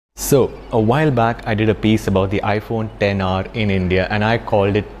So, a while back I did a piece about the iPhone XR in India and I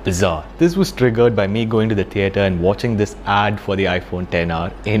called it bizarre. This was triggered by me going to the theatre and watching this ad for the iPhone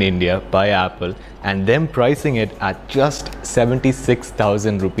XR in India by Apple and them pricing it at just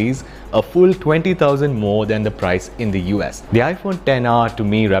 76,000 rupees, a full 20,000 more than the price in the US. The iPhone XR to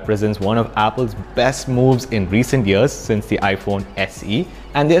me represents one of Apple's best moves in recent years since the iPhone SE,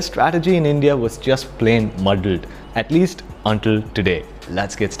 and their strategy in India was just plain muddled, at least until today.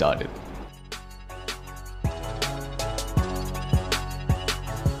 Let's get started.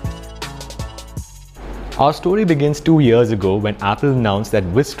 Our story begins 2 years ago when Apple announced that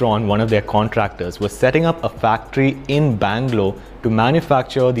Wistron, one of their contractors, was setting up a factory in Bangalore to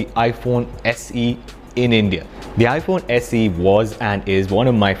manufacture the iPhone SE in India. The iPhone SE was and is one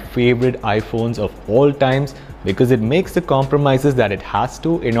of my favorite iPhones of all times because it makes the compromises that it has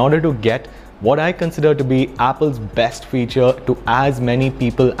to in order to get what I consider to be Apple's best feature to as many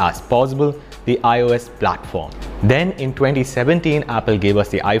people as possible, the iOS platform. Then in 2017, Apple gave us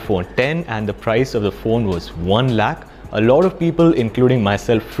the iPhone X and the price of the phone was 1 lakh. A lot of people, including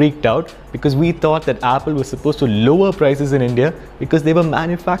myself, freaked out because we thought that Apple was supposed to lower prices in India because they were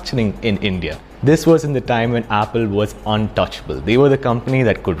manufacturing in India. This was in the time when Apple was untouchable. They were the company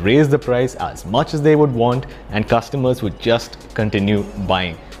that could raise the price as much as they would want and customers would just continue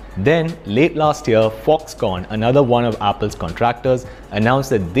buying. Then, late last year, Foxconn, another one of Apple's contractors, announced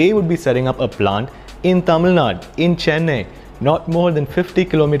that they would be setting up a plant in Tamil Nadu, in Chennai, not more than 50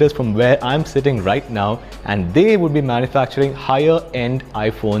 kilometers from where I'm sitting right now, and they would be manufacturing higher-end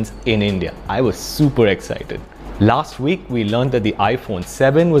iPhones in India. I was super excited. Last week, we learned that the iPhone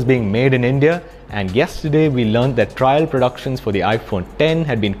 7 was being made in India, and yesterday we learned that trial productions for the iPhone X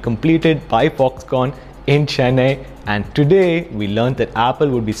had been completed by Foxconn in Chennai, and today we learned that Apple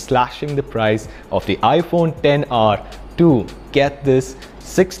would be slashing the price of the iPhone XR to, get this,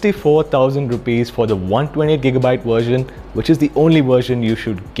 64,000 rupees for the 128GB version, which is the only version you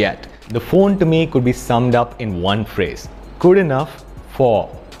should get. The phone to me could be summed up in one phrase: good enough for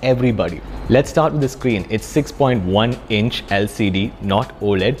everybody. Let's start with the screen. It's 6.1-inch LCD, not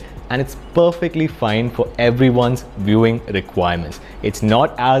OLED, and it's perfectly fine for everyone's viewing requirements. It's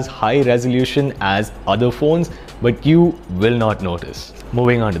not as high resolution as other phones, but you will not notice.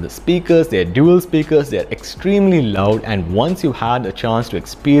 Moving on to the speakers, they're dual speakers, they're extremely loud, and once you've had a chance to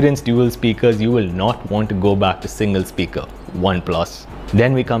experience dual speakers, you will not want to go back to single speaker, OnePlus.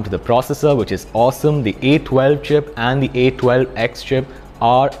 Then we come to the processor, which is awesome. The A12 chip and the A12X chip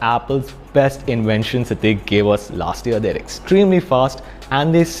are Apple's best inventions that they gave us last year. They're extremely fast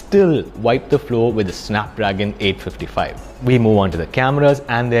and they still wipe the floor with the Snapdragon 855. We move on to the cameras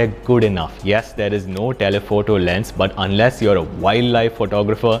and they're good enough. Yes, there is no telephoto lens, but unless you're a wildlife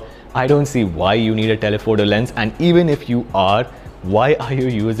photographer, I don't see why you need a telephoto lens, and even if you are, why are you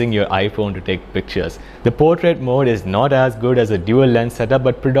using your iPhone to take pictures? The portrait mode is not as good as a dual lens setup,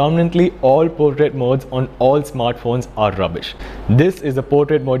 but predominantly all portrait modes on all smartphones are rubbish. This is a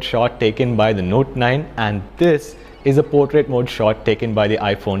portrait mode shot taken by the Note 9 and this is a portrait mode shot taken by the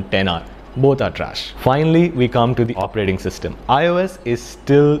iPhone XR. Both are trash. Finally, we come to the operating system. iOS is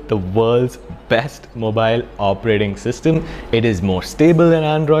still the world's best mobile operating system. It is more stable than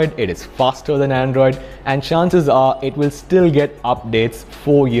Android, it is faster than Android, and chances are it will still get updates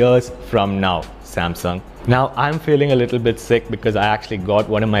 4 years from now, Samsung. Now, I'm feeling a little bit sick because I actually got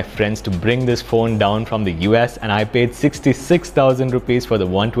one of my friends to bring this phone down from the US and I paid 66,000 rupees for the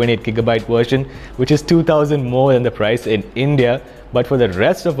 128GB version, which is 2,000 more than the price in India. But for the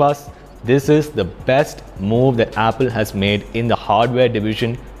rest of us, this is the best move that Apple has made in the hardware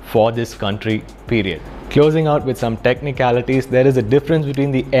division for this country, period. Closing out with some technicalities, there is a difference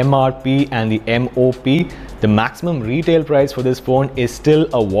between the MRP and the MOP. The maximum retail price for this phone is still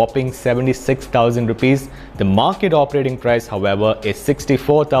a whopping 76,000 rupees. The market operating price, however, is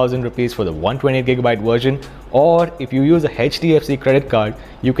 64,000 rupees for the 128GB version, or if you use a HDFC credit card,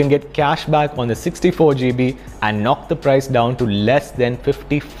 you can get cash back on the 64GB and knock the price down to less than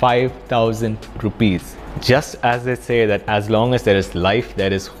 55,000 rupees. Just as they say that as long as there is life,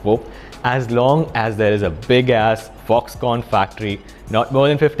 there is hope. As long as there is a big ass Foxconn factory not more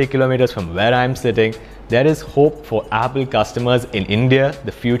than 50 kilometers from where I'm sitting, there is hope for Apple customers in India.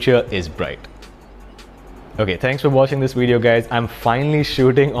 The future is bright. Okay, thanks for watching this video, guys. I'm finally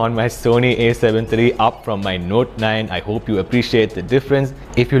shooting on my Sony a7 III up from my Note 9. I hope you appreciate the difference.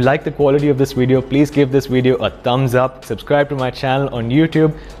 If you like the quality of this video, please give this video a thumbs up. Subscribe to my channel on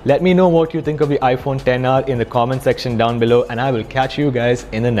YouTube. Let me know what you think of the iPhone XR in the comment section down below, and I will catch you guys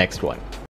in the next one.